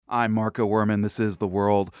I'm Marco Werman. This is The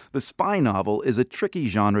World. The spy novel is a tricky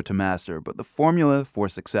genre to master, but the formula for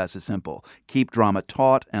success is simple. Keep drama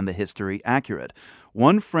taut and the history accurate.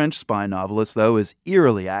 One French spy novelist, though, is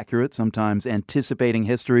eerily accurate, sometimes anticipating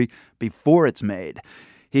history before it's made.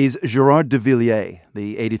 He's Gérard de Villiers.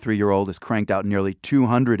 The 83-year-old has cranked out nearly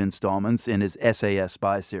 200 installments in his SAS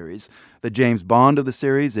spy series. The James Bond of the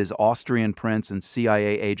series is Austrian prince and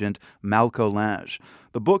CIA agent Malko Lange.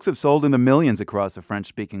 The books have sold in the millions across the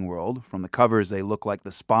French-speaking world. From the covers, they look like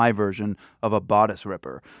the spy version of a bodice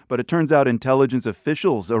ripper. But it turns out intelligence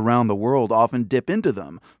officials around the world often dip into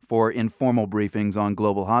them for informal briefings on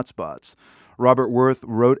global hotspots. Robert Worth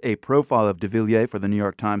wrote a profile of de Villiers for the New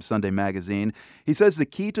York Times Sunday magazine. He says the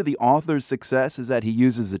key to the author's success is that he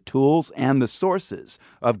uses the tools and the sources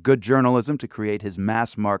of good journalism to create his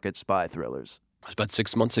mass-market spy thrillers. It was about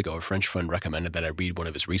 6 months ago, a French friend recommended that I read one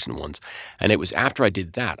of his recent ones. And it was after I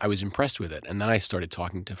did that, I was impressed with it. And then I started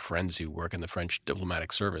talking to friends who work in the French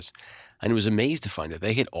diplomatic service. And I was amazed to find that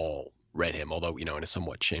they had all read him, although, in a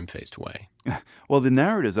somewhat shamefaced way. Well, the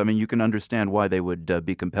narratives, you can understand why they would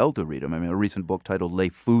be compelled to read them. A recent book titled Les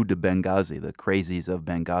Fous de Benghazi, The Crazies of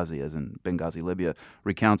Benghazi, as in Benghazi, Libya,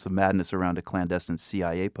 recounts the madness around a clandestine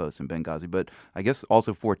CIA post in Benghazi, but I guess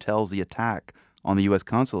also foretells the attack on the U.S.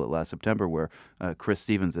 consulate last September where Chris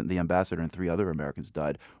Stevens, the ambassador, and 3 other Americans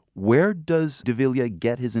died. Where does de Villiers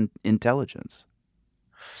get his intelligence?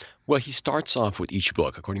 Well, he starts off with each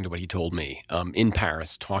book, according to what he told me, in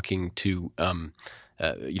Paris, talking to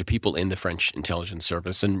people in the French intelligence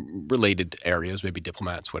service and related areas, maybe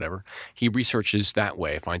diplomats, whatever. He researches that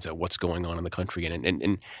way, finds out what's going on in the country.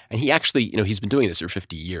 And he actually, he's been doing this for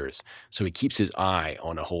 50 years. So he keeps his eye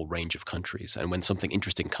on a whole range of countries. And when something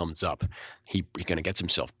interesting comes up, he kind of gets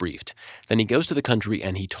himself briefed. Then he goes to the country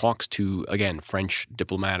and he talks to, again, French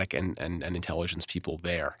diplomatic and intelligence people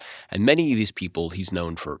there. And many of these people he's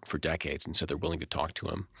known for decades, and so they're willing to talk to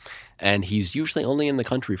him. And he's usually only in the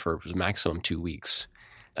country for maximum 2 weeks.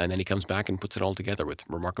 And then he comes back and puts it all together with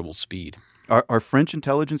remarkable speed. Are French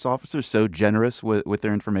intelligence officers so generous with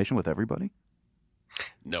their information with everybody?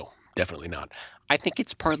 No, definitely not. I think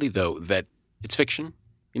it's partly, though, that it's fiction.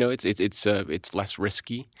 It's less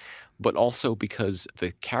risky, but also because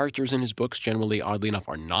the characters in his books generally, oddly enough,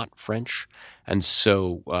 are not French. And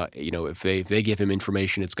so, if they give him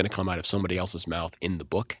information, it's going to come out of somebody else's mouth in the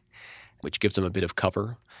book, which gives him a bit of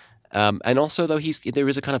cover. And also, though, there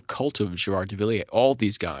is a kind of cult of Gérard de Villiers. All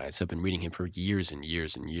these guys have been reading him for years and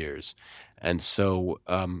years and years. And so,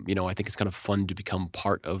 I think it's kind of fun to become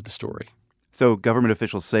part of the story. So government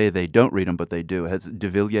officials say they don't read him, but they do. Has de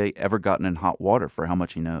Villiers ever gotten in hot water for how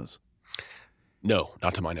much he knows? No,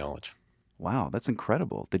 not to my knowledge. Wow, that's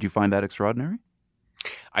incredible. Did you find that extraordinary?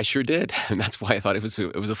 I sure did, and that's why I thought it was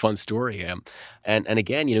a fun story. And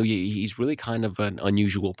again, he's really kind of an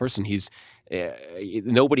unusual person.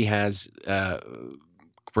 Nobody has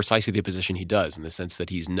precisely the position he does, in the sense that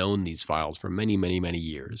he's known these files for many, many, many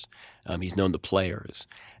years. He's known the players,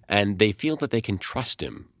 and they feel that they can trust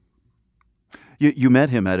him. You met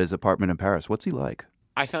him at his apartment in Paris. What's he like?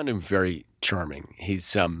 I found him very charming.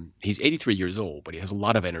 He's 83 years old, but he has a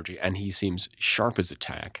lot of energy, and he seems sharp as a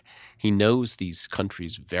tack. He knows these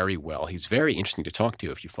countries very well. He's very interesting to talk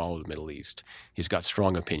to if you follow the Middle East. He's got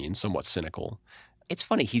strong opinions, somewhat cynical. It's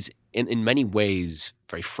funny. He's in many ways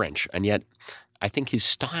very French, and yet I think his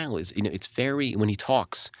style is, it's very, when he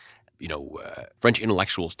talks, French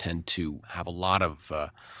intellectuals tend to have a lot of,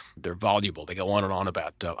 they're voluble. They go on and on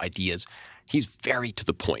about ideas. He's very to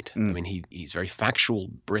the point. He's very factual,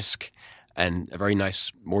 brisk, and a very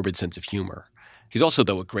nice, morbid sense of humor. He's also,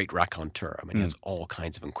 though, a great raconteur. He has all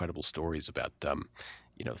kinds of incredible stories about,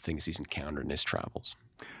 things he's encountered in his travels.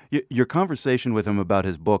 Your conversation with him about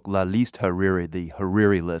his book, La Liste Hariri, the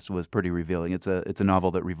Hariri List, was pretty revealing. It's a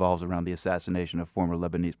novel that revolves around the assassination of former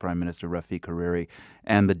Lebanese Prime Minister Rafik Hariri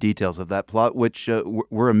and the details of that plot, which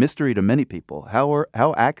were a mystery to many people.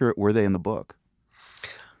 How accurate were they in the book?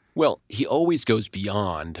 Well, he always goes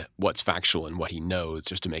beyond what's factual and what he knows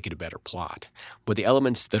just to make it a better plot. But the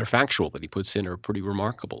elements that are factual that he puts in are pretty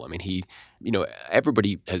remarkable.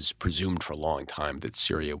 Everybody has presumed for a long time that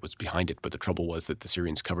Syria was behind it, but the trouble was that the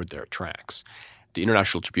Syrians covered their tracks. The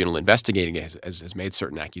International Tribunal investigating it has made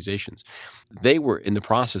certain accusations. They were in the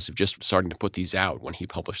process of just starting to put these out when he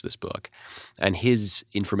published this book. And his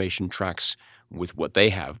information tracks with what they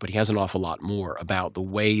have, but he has an awful lot more about the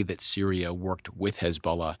way that Syria worked with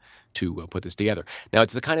Hezbollah to put this together. Now,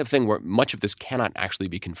 it's the kind of thing where much of this cannot actually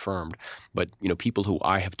be confirmed, but people who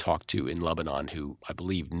I have talked to in Lebanon who I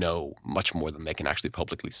believe know much more than they can actually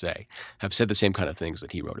publicly say have said the same kind of things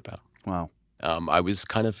that he wrote about. Wow. I was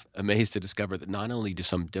kind of amazed to discover that not only do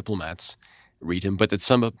some diplomats read him, but that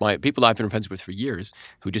some of my people I've been friends with for years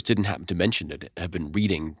who just didn't happen to mention it have been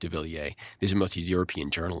reading de Villiers. These are mostly European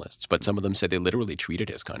journalists, but some of them said they literally treat it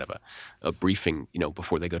as kind of a briefing,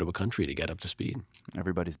 before they go to a country to get up to speed.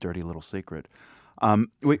 Everybody's dirty little secret.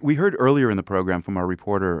 We heard earlier in the program from our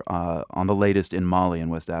reporter on the latest in Mali in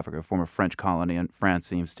West Africa, a former French colony, and France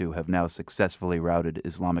seems to have now successfully routed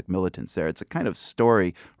Islamic militants there. It's a kind of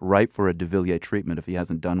story ripe for a de Villiers treatment if he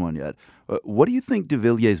hasn't done one yet. What do you think de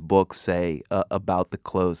Villiers' books say about the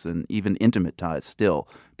close and even intimate ties still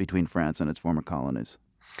between France and its former colonies?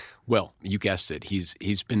 Well, you guessed it.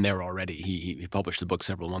 He's been there already. He published a book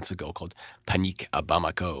several months ago called Panique à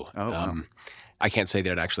Bamako. Oh, wow. I can't say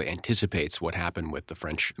that it actually anticipates what happened with the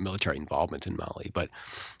French military involvement in Mali, but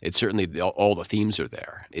it's certainly all the themes are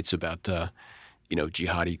there. It's about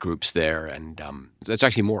jihadi groups there, and it's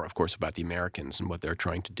actually more, of course, about the Americans and what they're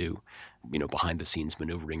trying to do, behind the scenes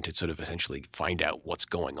maneuvering to sort of essentially find out what's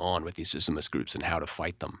going on with these Islamist groups and how to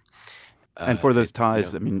fight them. And for those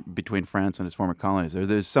ties, between France and its former colonies,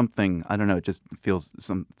 there's something, I don't know, it just feels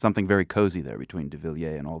something very cozy there between de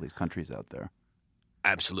Villiers and all these countries out there.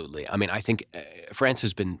 Absolutely. I mean, I think France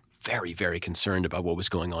has been very, very concerned about what was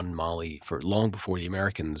going on in Mali for long before the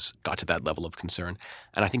Americans got to that level of concern.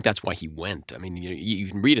 And I think that's why he went. I mean, you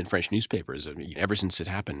can read in French newspapers, ever since it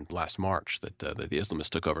happened last March that the Islamists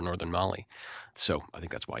took over northern Mali. So I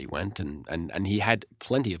think that's why he went. And he had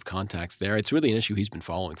plenty of contacts there. It's really an issue he's been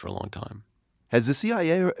following for a long time. Has the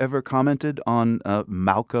CIA ever commented on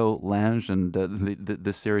Malco Lange and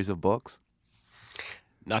this series of books?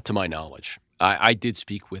 Not to my knowledge. I did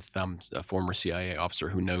speak with a former CIA officer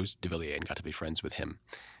who knows de Villiers and got to be friends with him.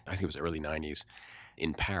 I think it was early 90s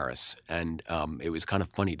in Paris. And it was kind of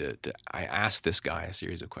funny I asked this guy a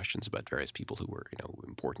series of questions about various people who were,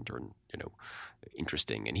 important or,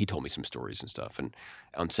 interesting. And he told me some stories and stuff. And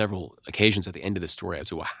on several occasions at the end of the story, I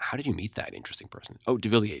said, well, how did you meet that interesting person? Oh, de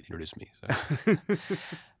Villiers introduced me. So.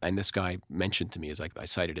 And this guy mentioned to me, as I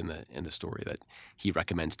cited in the story, that he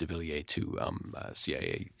recommends de Villiers to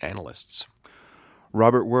CIA analysts.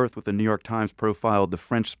 Robert Worth with the New York Times profiled the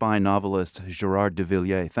French spy novelist Gérard de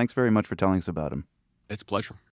Villiers. Thanks very much for telling us about him. It's a pleasure.